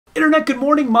Internet, good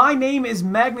morning. My name is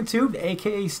Magnitude,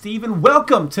 aka Steve, and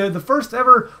welcome to the first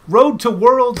ever Road to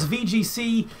Worlds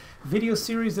VGC video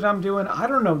series that I'm doing. I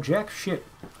don't know jack shit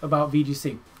about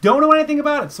VGC. Don't know anything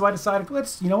about it, so I decided,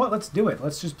 you know what, let's do it.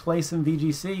 Let's just play some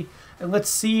VGC, and let's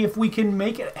see if we can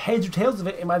make it heads or tails of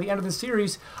it, and by the end of the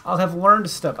series, I'll have learned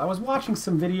stuff. I was watching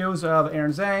some videos of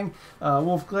Aaron Zhang,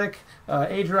 Wolf Glick,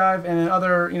 A-Drive, and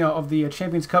other, of the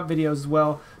Champions Cup videos as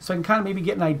well, so I can kind of maybe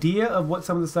get an idea of what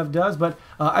some of the stuff does, but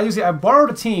as you see, I borrowed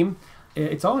a team.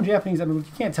 It's all in Japanese. I mean, you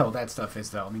can't tell what that stuff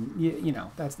is, though. I mean, you know,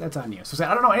 that's on you. So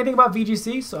I don't know anything about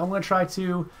VGC, so I'm going to try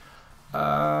to,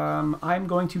 and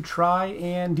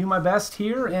do my best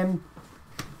here and,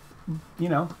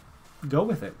 go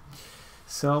with it.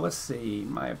 So let's see.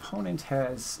 My opponent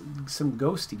has some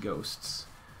ghosty ghosts.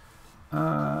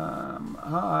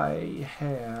 I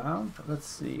have, let's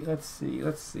see.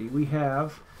 We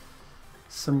have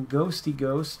some ghosty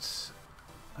ghosts.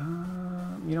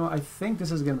 I think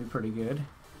this is going to be pretty good.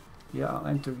 Yeah, I'll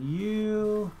enter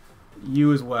you.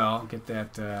 You as well. Get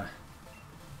that.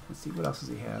 Let's see, what else does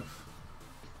he have?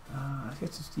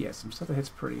 Some stuff that hits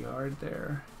pretty hard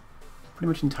there. Pretty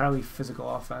much entirely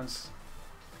physical offense.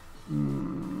 Do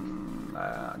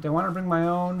I want to bring my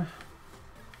own?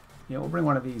 Yeah, we'll bring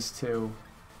one of these too.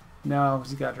 No,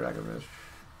 because he's got Dracovish.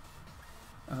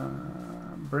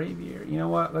 Braviary. You know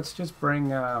what? Let's just bring...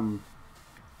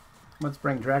 let's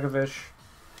bring Dracovish.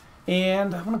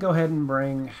 And I want to go ahead and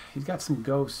bring... He's got some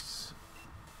ghosts.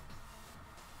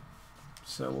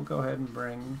 So we'll go ahead and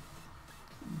bring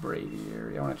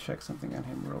Braviary. I want to check something on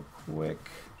him real quick.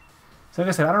 So like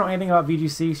I said, I don't know anything about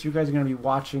VGC, so you guys are going to be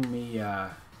watching me,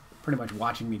 pretty much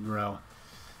watching me grow.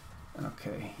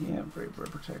 Okay, yeah, Brave Bird,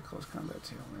 protect, close combat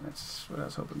too. I mean, that's what I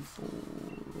was hoping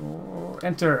for.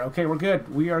 Enter. Okay, we're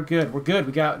good. We are good. We're good.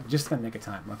 We got just in the nick of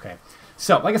time. Okay.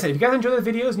 So, like I said, if you guys enjoy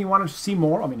the videos and you want to see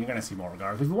more, I mean, you're going to see more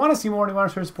regardless. If you want to see more and you want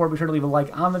to show support, be sure to leave a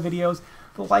like on the videos.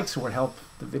 The likes would help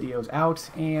the videos out.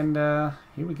 And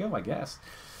here we go, I guess.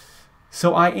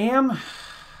 So I am,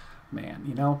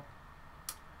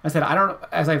 I said, I don't,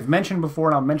 as I've mentioned before,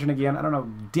 and I'll mention again, I don't know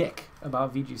dick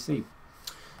about VGC.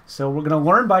 So we're going to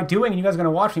learn by doing, and you guys are going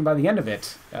to watch me by the end of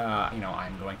it. I'm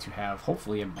going to have,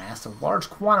 hopefully, amassed a large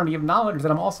quantity of knowledge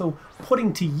that I'm also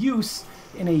putting to use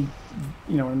in a,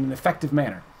 in an effective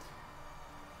manner.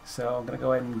 So I'm going to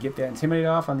go ahead and get that Intimidate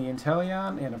off on the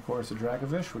Inteleon, and of course the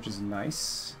Dracovish, which is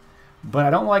nice. But I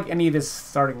don't like any of this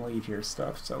starting lead here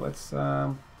stuff, so let's,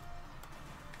 I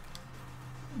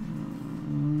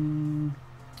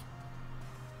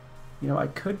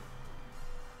could...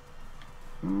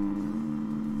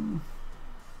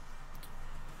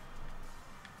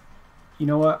 You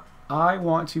know what? I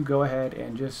want to go ahead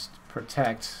and just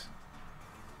protect.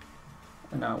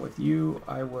 And now with you,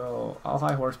 I'll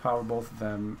high horsepower both of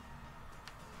them.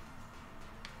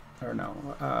 Or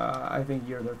no, I think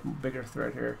you're the bigger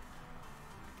threat here.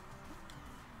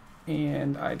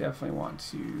 And I definitely want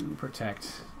to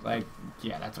protect.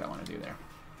 Yeah, that's what I want to do there.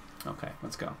 Okay,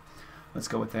 let's go. Let's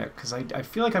go with that, because I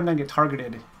feel like I'm going to get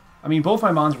targeted. I mean, both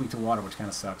my mons are weak to water, which kind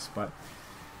of sucks, but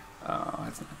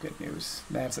that's not good news.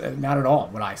 That's not at all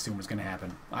what I assumed was going to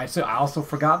happen. I also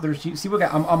forgot there's... See,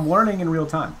 I'm learning in real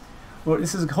time. Well,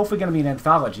 this is hopefully going to be an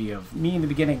anthology of me in the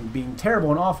beginning being terrible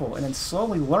and awful, and then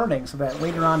slowly learning so that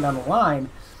later on down the line,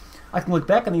 I can look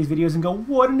back on these videos and go,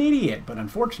 what an idiot! But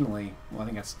unfortunately, well, I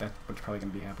think that's what's probably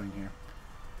going to be happening here.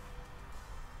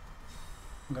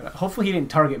 Hopefully he didn't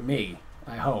target me.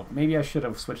 I hope. Maybe I should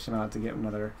have switched him out to get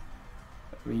another...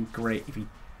 I mean, great if he...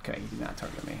 Okay, he did not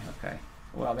target me. Okay.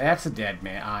 Well, that's a dead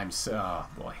man. Oh,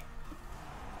 boy.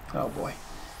 Oh, boy.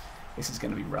 This is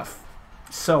going to be rough.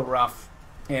 So rough.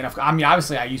 And, I mean,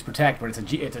 obviously I use Protect, but it's a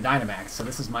Dynamax. So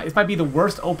this might be the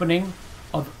worst opening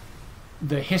of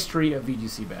the history of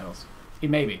VGC battles.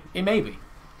 It may be. It may be.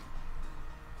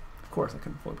 Of course, I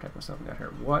couldn't fully protect myself and got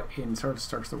hurt. What in sort of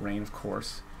starts the rain, of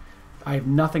course. I have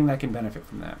nothing that can benefit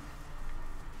from that.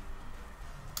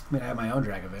 I mean, I have my own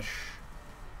Dracovish.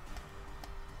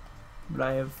 But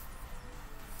I have...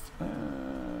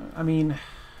 I mean...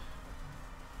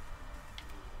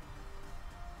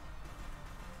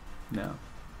 No.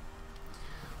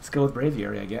 Let's go with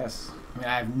Braviary, I guess.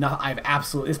 I mean, I have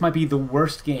absolutely... This might be the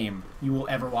worst game you will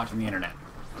ever watch on the internet.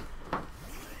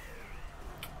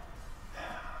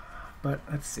 But,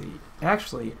 let's see.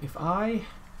 Actually, if I...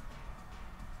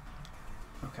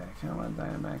 Okay, I kind of want to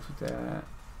Dynamax with that.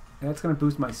 That's going to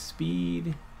boost my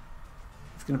speed.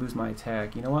 It's going to boost my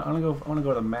attack. You know what? I want to go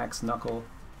to the max knuckle.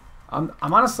 I'm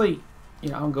honestly,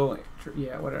 I'm going,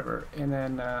 yeah, whatever. And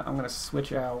then I'm going to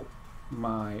switch out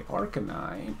my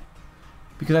Arcanine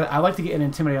because I like to get an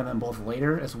Intimidate on them both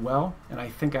later as well. And I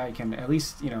think I can at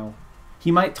least,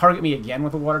 He might target me again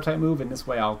with a water type move, and this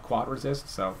way I'll quad resist,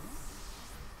 so.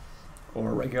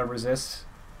 Or regular resist.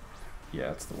 Yeah,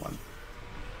 that's the one.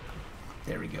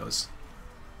 There he goes.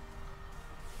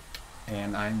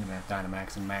 And I'm going to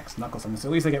Dynamax and Max Knuckles on this.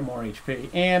 At least I get more HP.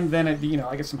 And then, you know,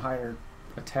 I get some higher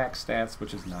attack stats,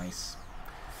 which is nice.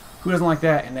 Who doesn't like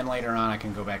that? And then later on I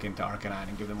can go back into Arcanine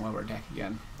and give them lower attack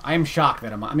again. I am shocked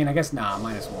that I mean, I guess, nah,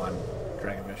 -1.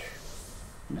 Dracovish.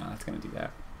 No, that's going to do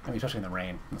that. I mean, especially in the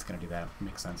rain. That's going to do that.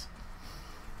 Makes sense.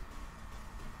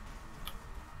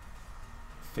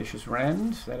 Fish's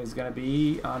Rend. That is going to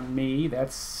be on me.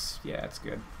 That's, yeah, that's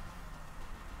good.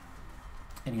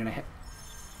 And you're going to hit.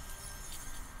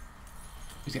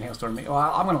 He's going to Hailstorm me. Well,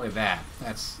 I'm going to live that.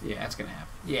 That's, yeah, that's going to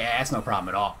happen. Yeah, that's no problem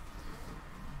at all.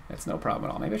 That's no problem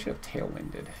at all. Maybe I should have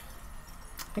Tailwinded.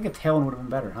 I think a Tailwind would have been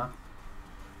better, huh?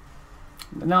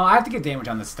 No, I have to get damage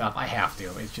on this stuff. I have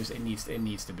to. It's just, it needs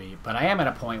to be. But I am at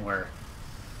a point where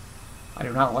I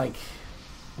do not like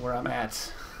where I'm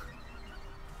at.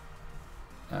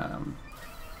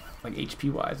 Like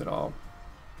HP-wise at all.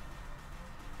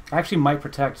 I actually might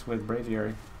protect with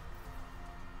Braviary.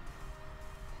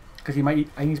 Because he might,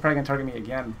 I think he's probably going to target me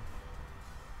again.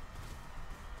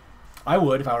 I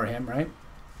would if I were him, right?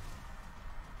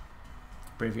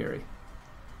 Braviary.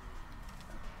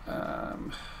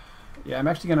 Yeah, I'm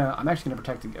actually gonna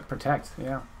protect,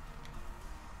 yeah.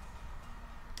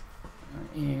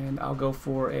 And I'll go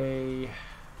for a.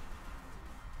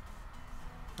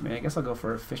 I mean, I guess I'll go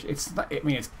for a fish. It's not. I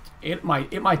mean, it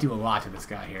might do a lot to this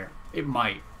guy here. It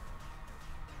might.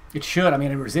 It should. I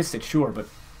mean, it resists it, sure, but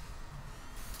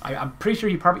I'm pretty sure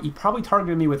he probably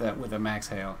targeted me with a Max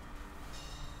Hail.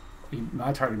 He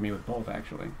might targeted me with both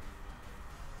actually.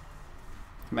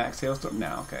 Max Hailstorm?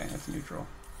 No, okay, that's neutral.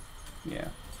 Yeah.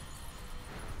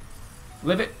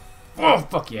 Live it. Oh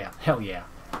fuck yeah! Hell yeah!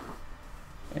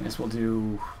 And this will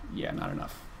do. Yeah, not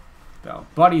enough. Though.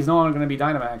 But he's no longer going to be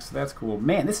Dynamax, so that's cool.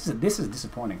 Man, this is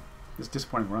disappointing. This is a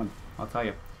disappointing run. I'll tell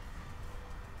you.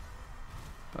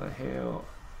 But Hail,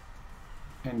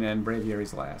 and then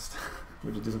Braviary's last,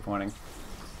 which is disappointing.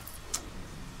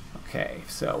 Okay,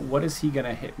 so what is he going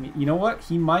to hit me? You know what?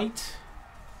 He might.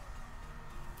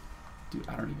 Dude,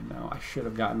 I don't even know. I should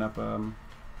have gotten up.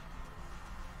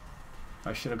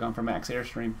 I should have gone for Max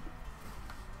Airstream.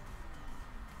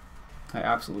 I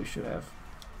absolutely should have.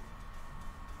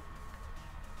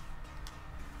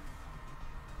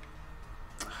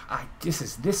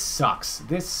 This sucks.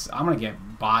 I'm gonna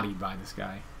get bodied by this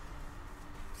guy.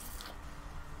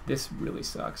 This really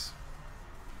sucks.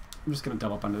 I'm just gonna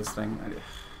double up onto this thing.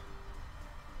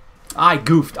 I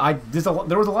goofed.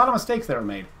 There was a lot of mistakes that were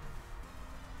made.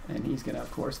 And he's gonna,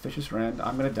 of course, Fish's Rend.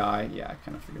 I'm gonna die. Yeah, I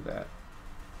kind of figured that.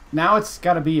 Now it's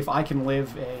got to be if I can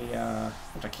live a,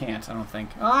 which I can't, I don't think.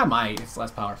 Oh, I might. It's less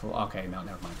powerful. Okay, no,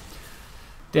 never mind.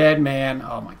 Dead man.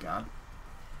 Oh my god.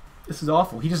 This is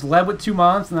awful. He just led with 2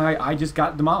 months, and I just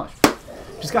got demolished. I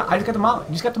just got demolished.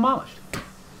 He just got demolished.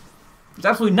 There's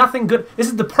absolutely nothing good. This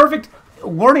is the perfect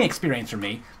learning experience for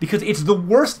me, because it's the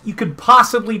worst you could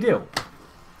possibly do.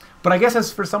 But I guess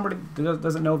as for somebody that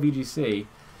doesn't know VGC,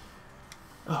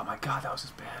 oh my god, that was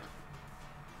just bad.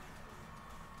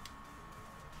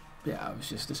 Yeah,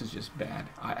 this is just bad.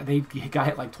 They got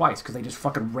hit like twice because they just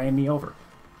fucking ran me over.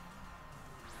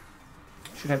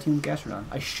 Should have a team with Gastrodon.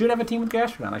 I should have a team with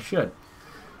Gastrodon. I should.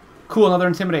 Cool, another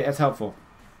Intimidate. That's helpful.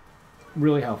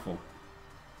 Really helpful.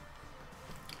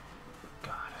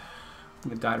 God. I'm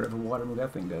gonna die to the water move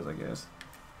that thing does, I guess.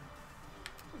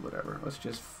 Whatever. Let's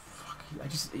just... Fuck.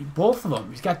 Both of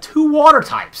them. He's got 2 water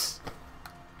types.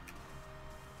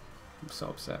 I'm so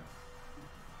upset.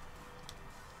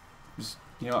 Just...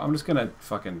 You know, I'm just gonna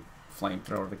fucking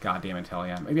flamethrower the goddamn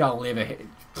Inteleon. Maybe I'll live a hit.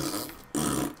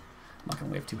 I'm not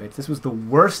gonna live 2 hits. This was the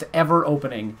worst ever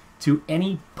opening to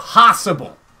any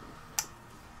possible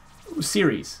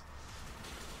series.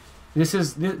 There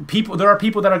are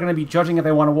people that are gonna be judging if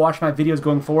they want to watch my videos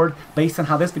going forward based on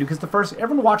how this video, because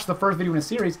everyone watched the first video in a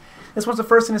series. This was the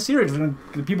first in a series. The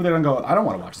people that are gonna go, I don't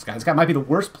want to watch this guy. This guy might be the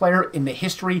worst player in the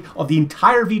history of the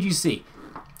entire VGC.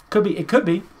 Could be. It could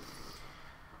be.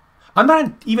 I'm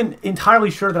not even entirely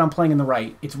sure that I'm playing in the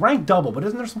right. It's ranked double, but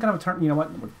isn't there some kind of a turn? You know what?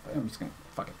 I'm just going to...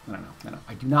 Fuck it. No.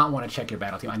 I do not want to check your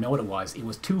battle team. I know what it was. It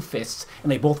was 2 fists, and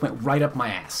they both went right up my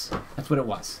ass. That's what it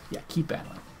was. Yeah, keep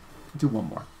battling. Do one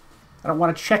more. I don't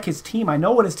want to check his team. I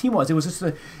know what his team was. It was just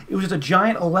a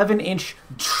giant 11-inch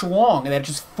schlong that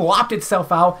just flopped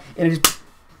itself out, and it just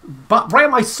right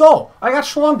at my soul. I got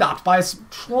schlong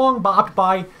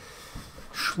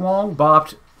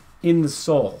bopped in the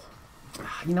soul.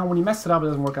 You know, when you mess it up, it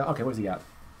doesn't work out. Okay, what does he got?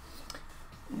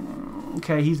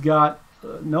 Okay, he's got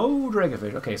no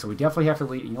Dracovish. Okay, so we definitely have to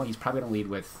lead. You know what? He's probably going to lead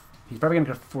with... He's probably going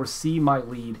to foresee my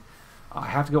lead. I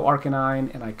have to go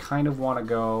Arcanine, and I kind of want to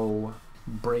go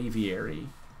Braviary.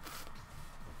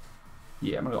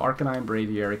 Yeah, I'm going to go Arcanine,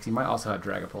 Braviary, because he might also have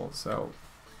Dragapult. So,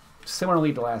 similar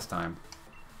lead to last time.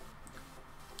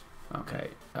 Okay,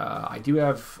 I do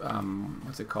have,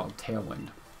 what's it called? Tailwind.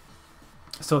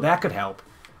 So that could help.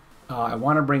 I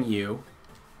want to bring you.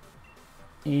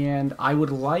 And I would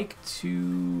like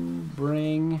to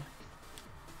bring,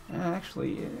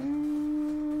 actually,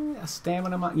 a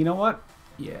stamina. You know what?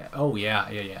 Yeah. Oh,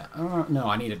 yeah. No,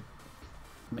 I need to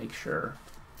make sure.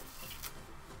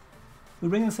 We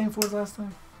bring the same fours last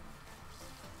time?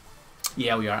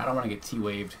 Yeah, we are. I don't want to get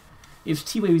T-waved. If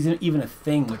T-wave is even a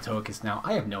thing with Togekiss now,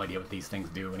 I have no idea what these things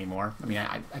do anymore. I mean,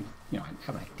 I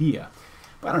have an idea,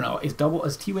 but I don't know. Is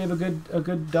T-wave a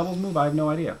good doubles move? I have no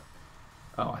idea.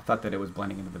 Oh, I thought that it was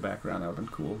blending into the background. That would have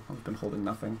been cool. I've been holding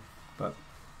nothing, but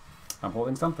I'm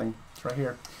holding something. It's right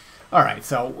here. All right,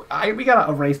 so we got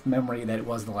to erase memory that it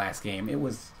was the last game. It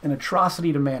was an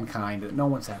atrocity to mankind that no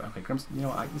one's had. Okay, Grims, you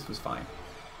know, this was fine.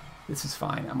 This is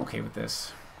fine. I'm okay with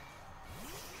this.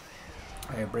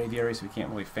 I have Braviary, so he can't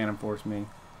really Phantom Force me.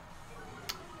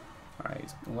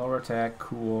 Alright, lower attack,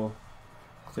 cool.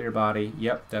 Clear body.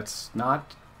 Yep, that's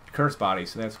not Curse body,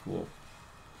 so that's cool.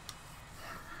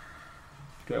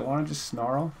 Do I want to just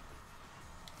Snarl?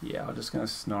 Yeah, I'm just going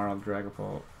to Snarl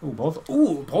Dragapult. Ooh, both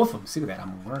of them. See that?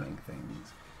 I'm learning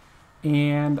things.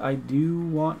 And I do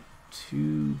want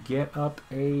to get up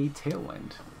a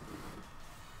Tailwind.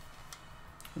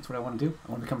 That's what I want to do.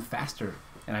 I want to become faster.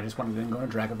 And I just want to then go to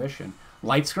Dracovish. And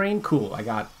Light Screen, cool. I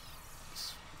got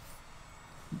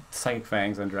Psychic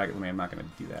Fangs on Dragon. I mean, I'm not going to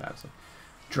do that, obviously.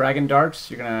 Dragon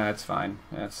Darts, you're gonna. That's fine.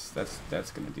 That's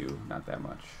gonna do not that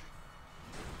much.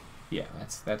 Yeah,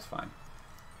 that's fine.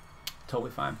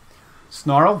 Totally fine.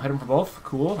 Snarl, hit him for both.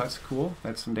 Cool. That's cool.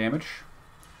 That's some damage.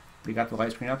 But he got the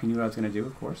light screen up. He knew what I was gonna do,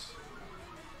 of course.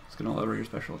 It's gonna lower your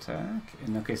special attack.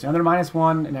 And okay, so another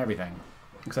 -1 and everything,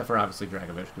 except for obviously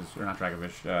Dracovish, because or not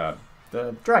Dracovish.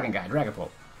 The dragon guy, Dragapult.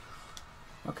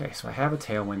 Okay, so I have a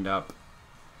Tailwind up.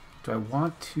 Do I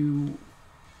want to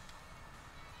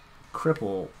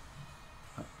cripple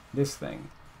this thing?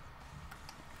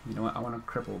 You know what? I want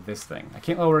to cripple this thing. I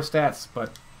can't lower stats,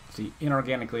 but see,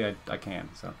 inorganically I can.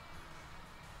 So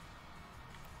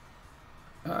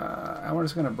I'm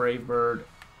just gonna Brave Bird.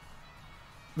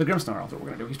 The Grimmsnarl is what we're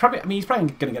gonna do. He's probably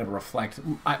gonna get a Reflect,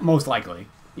 most likely.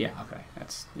 Yeah. Okay.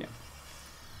 That's yeah.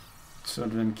 So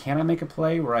then, can I make a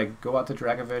play where I go out to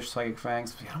Dracovish, Psychic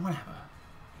Fangs? I don't want to have a.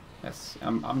 That's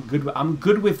I'm good. I'm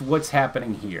good with what's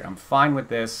happening here. I'm fine with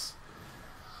this.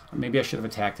 Maybe I should have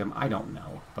attacked him. I don't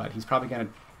know, but he's probably gonna.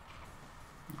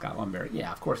 Got Lumberry.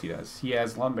 Yeah, of course he does. He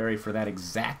has Lumberry for that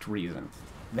exact reason.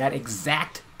 That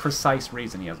exact precise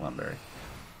reason he has Lumberry.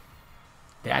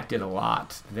 That did a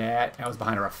lot. That was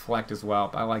behind a Reflect as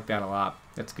well. I like that a lot.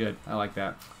 That's good. I like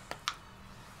that.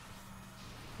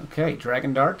 Okay,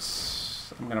 Dragon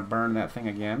Darts. I'm gonna burn that thing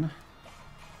again.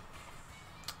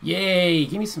 Yay!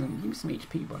 Give me some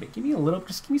HP, buddy. Give me a little.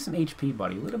 Just give me some HP,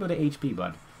 buddy. A little bit of HP,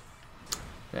 bud.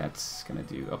 That's gonna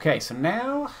do. Okay, so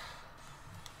now.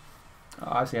 Oh,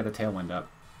 obviously, I have the Tailwind up.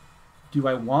 Do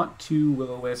I want to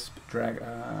Will-O-Wisp drag?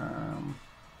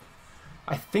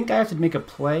 I think I have to make a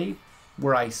play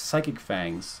where I Psychic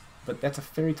Fangs, but that's a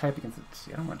Fairy type against.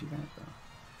 See, I don't want to do that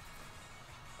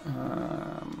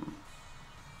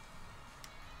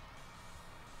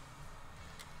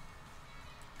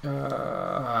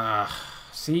though.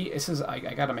 See, this is I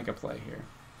gotta make a play here.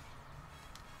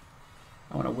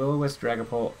 I want to Will-O-Wisp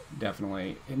Dragapult,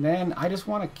 definitely, and then I just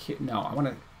want to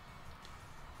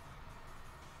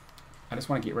I just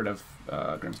want to get rid of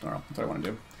Grimmsnarl. That's what I want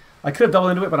to do. I could have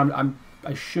doubled into it, but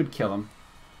I should kill him.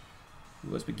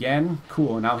 Wisp again,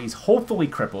 cool. Now he's hopefully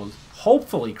crippled.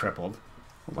 Hopefully crippled.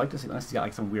 I'd like to see unless he's got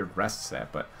like some weird rest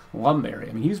set, but Lumberry.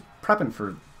 I mean, he's prepping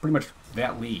for pretty much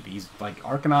that lead. He's like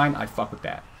Arcanine. I'd fuck with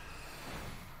that.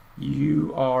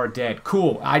 You are dead.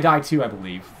 Cool. I die too, I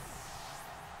believe.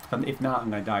 If not, I'm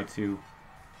gonna die too.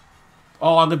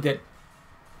 Oh, I lived it.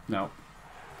 No,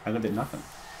 I lived at nothing.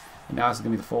 And now it's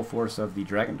going to be the full force of the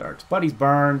Dragon Darts. But he's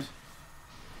burned.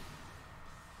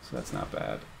 So that's not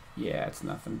bad. Yeah, it's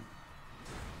nothing.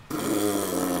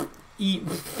 Eat.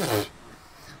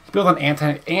 Build an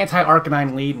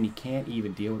anti-Arcanine lead, and he can't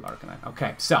even deal with Arcanine.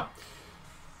 Okay, so.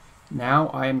 Now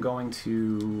I am going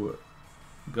to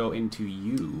go into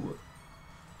you.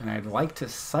 And I'd like to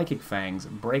Psychic Fangs,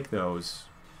 break those.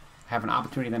 Have an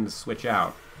opportunity then to switch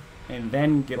out. And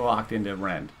then get locked into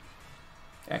Rend.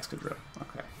 Excadrill.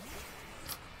 Okay.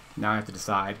 Now I have to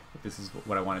decide if this is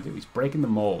what I want to do. He's breaking the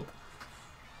mold.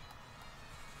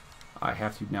 I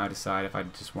have to now decide if I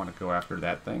just want to go after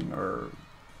that thing or...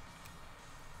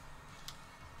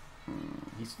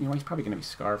 he's probably going to be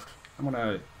scarfed. I'm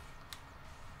gonna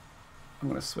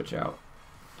switch out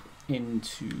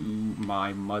into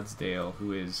my Mudsdale,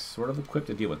 who is sort of equipped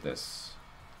to deal with this.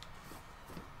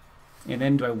 And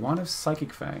then, do I want to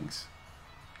Psychic Fangs?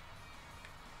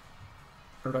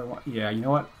 Or do I want... Yeah, you know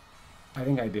what? I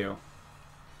think I do.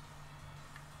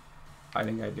 I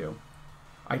think I do.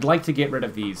 I'd like to get rid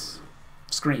of these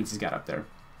screens he's got up there.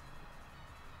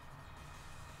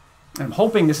 And I'm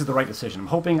hoping this is the right decision. I'm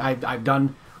hoping I've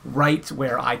done right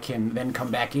where I can then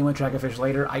come back in with Dracovish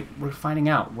later. We're finding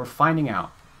out. We're finding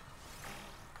out.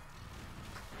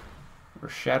 We're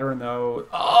shattering those.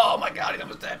 Oh my god, he's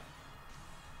almost dead.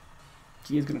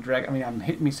 He is going to drag. I mean, I'm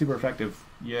hitting me super effective.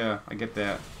 Yeah, I get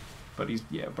that. But he's,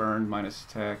 yeah, burned, minus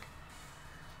attack.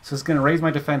 So it's going to raise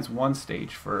my defense 1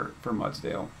 stage for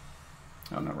Mudsdale.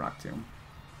 Oh no, Rock Tomb.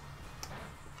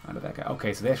 Onto that guy.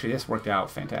 Okay, so actually this worked out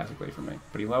fantastically for me.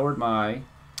 But he lowered my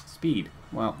speed.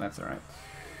 Well, that's alright.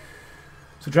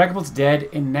 So Dracobolt's dead,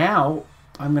 and now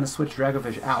I'm going to switch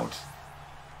Dracovish out.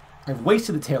 I've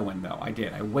wasted the Tailwind, though. I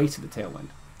did. I wasted the Tailwind.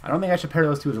 I don't think I should pair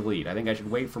those two as a lead. I think I should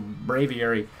wait for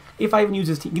Braviary. If I even use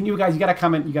this team, you guys, you got to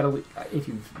comment. You got to, if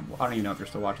you, I don't even know if you're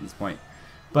still watching this point,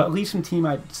 but leave some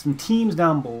teams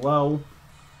down below.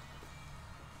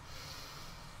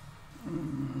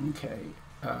 Okay,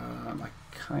 I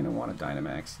kind of want to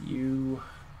Dynamax you,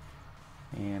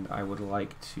 and I would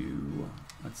like to.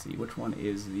 Let's see, which one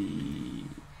is the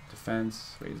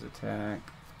defense? Raise attack,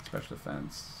 special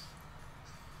defense.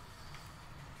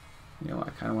 You know,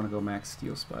 I kind of want to go max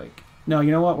Steel Spike. No,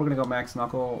 you know what? We're going to go max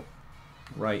Knuckle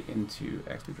right into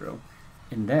Excadrill.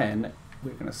 And then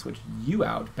we're going to switch you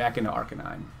out back into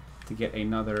Arcanine to get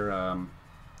another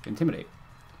Intimidate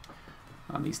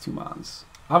on these two Mons.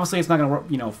 Obviously, it's not going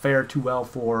to, you know, fare too well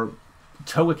for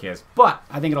Togekiss, but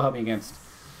I think it'll help me against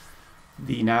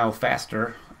the now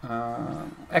faster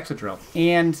Excadrill.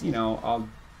 And, you know, I'll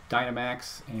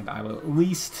Dynamax, and I will at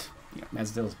least... Yeah,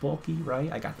 Mudsdale's bulky, right?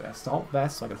 I got the Assault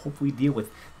Vest, so I can hopefully deal with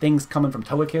things coming from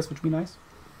Togekiss, which would be nice.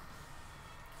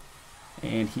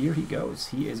 And here he goes.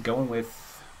 He is going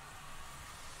with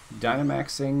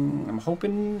Dynamaxing. I'm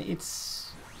hoping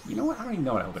it's... You know what? I don't even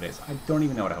know what I hope it is. I don't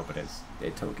even know what I hope it is.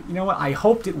 You know what? I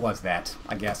hoped it was that,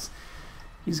 I guess.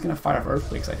 He's going to fire off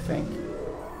Earthquakes, I think.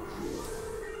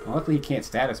 Well, luckily he can't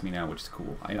status me now, which is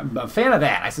cool. I'm a fan of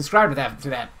that. I subscribe to that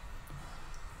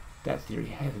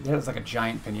theory. That is like a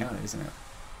giant pinata, isn't it?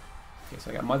 Okay,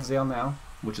 so I got Mudsdale now,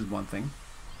 which is one thing.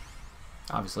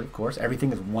 Obviously, of course,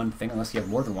 everything is one thing unless you have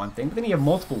more than one thing. But then you have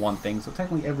multiple one things, so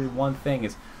technically every one thing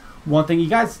is one thing. You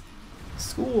guys,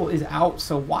 school is out,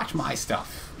 so watch my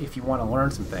stuff if you want to learn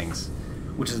some things,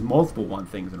 which is multiple one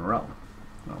things in a row.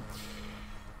 Well,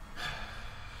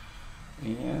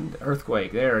 and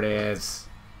Earthquake, there it is.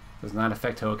 Does not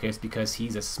affect Togekiss because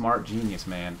he's a smart genius,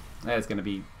 man. That is going to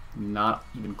be not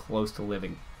even close to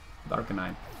living with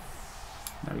Arcanine.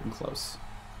 Not even close.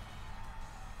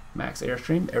 Max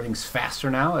Airstream. Everything's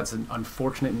faster now. That's an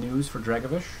unfortunate news for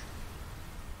Dracovish.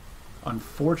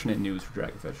 Unfortunate news for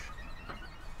Dracovish.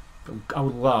 I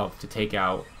would love to take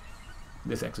out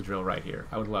this Excadrill right here.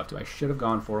 I would love to. I should have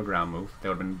gone for a ground move. That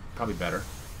would have been probably better.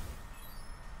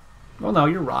 Well, no,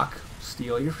 your Rock,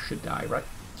 Steel, you should die, right?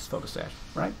 Just Focus Sash,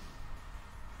 right?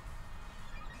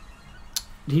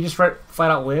 Did he just flat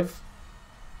out live?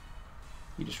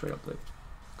 He just straight up lived.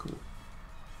 Cool.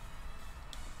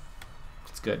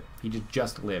 It's good. He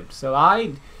just lived. So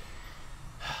I...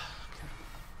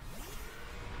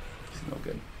 It's no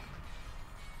good.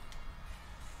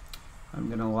 I'm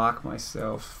going to lock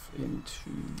myself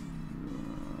into...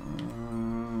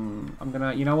 I'm going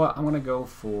to... You know what? I'm going to go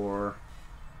for...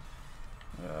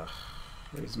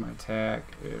 raise my attack.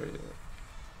 Raise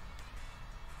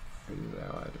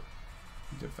allied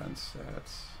defense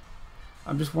stats.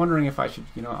 I'm just wondering if I should,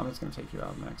 you know, I'm just going to take you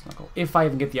out, Max Knuckle, if I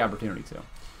even get the opportunity to.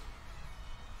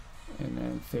 And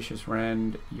then Fishious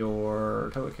Rend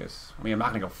your Togekiss. I mean, I'm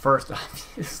not going to go first,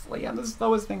 obviously. I'm the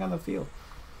slowest thing on the field.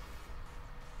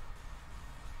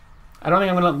 I don't think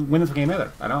I'm going to win this game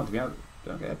either. I don't, to be honest.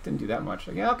 Okay, that didn't do that much.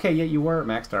 Okay, yeah, you were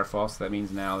Max Starfall, so that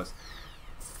means now this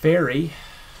Fairy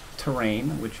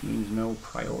Terrain, which means no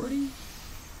priority.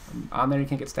 On there you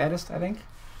can't get status, I think.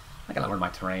 I gotta learn my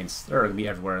terrains. They're gonna be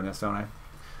everywhere in this, don't I?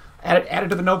 Add it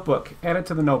to the notebook. Add it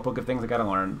to the notebook of things I gotta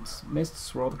learn. Mist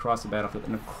swirled across the battlefield.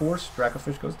 And of course,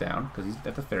 Dracovish goes down, because he's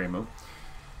at the fairy move.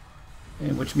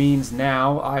 And which means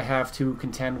now I have to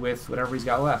contend with whatever he's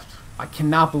got left. I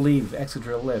cannot believe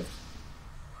Excadrill lived.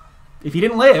 If he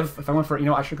didn't live, if I went for, you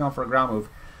know, I should have gone for a ground move.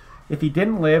 If he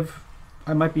didn't live,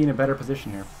 I might be in a better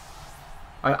position here.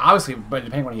 Obviously, but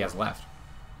depending on what he has left.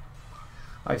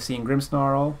 I've seen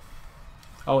Grimmsnarl.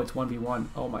 Oh, it's 1v1.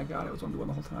 Oh my god, it was 1v1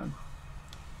 the whole time.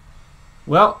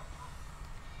 Well,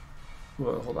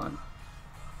 hold on.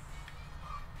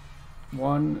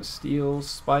 One steel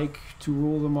spike to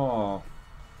rule them all.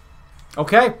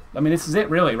 Okay, I mean this is it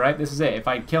really, right? This is it. If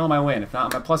I kill him, I win. If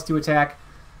not, I'm at +2 attack.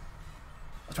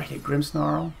 Let's try to hit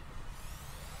Grimmsnarl.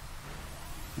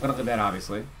 I'm gonna do that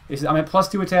obviously. I'm at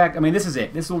 +2 attack. I mean this is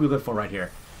it. This is what we live for right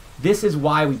here. This is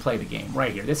why we play the game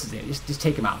right here. This is it. Just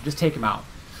take him out. Just take him out.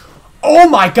 Oh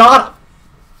my god!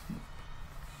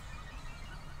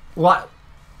 What?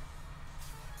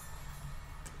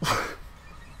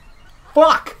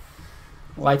 Fuck!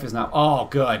 Life is not... Oh,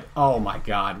 good. Oh my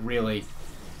god. Really?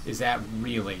 Is that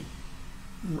really...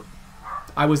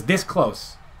 I was this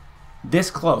close.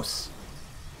 This close.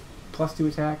 +2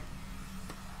 attack.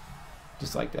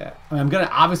 Just like that. I mean, I'm gonna...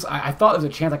 Obviously, I thought there was a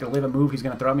chance I could live a move he's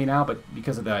gonna throw at me now, but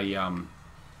because of the...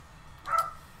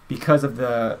 Because of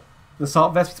the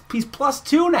Salt Vest, he's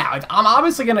 +2 now. I'm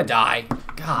obviously gonna die.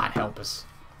 God help us.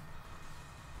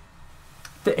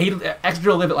 The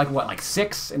Excadrill live at like what, like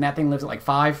 6, and that thing lives at like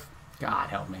 5. God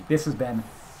help me. This has been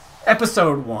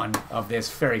episode 1 of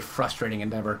this very frustrating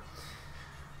endeavor.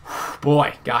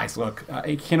 Boy, guys, look,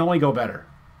 it can only go better.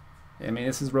 I mean,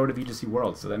 this is Road to VGC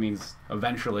Worlds, so that means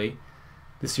eventually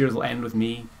the series will end with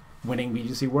me winning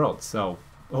VGC Worlds. So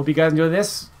I hope you guys enjoy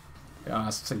this.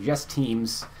 Suggest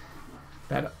teams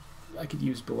that I could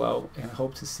use below, and I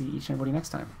hope to see each and everybody next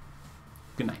time.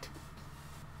 Good night.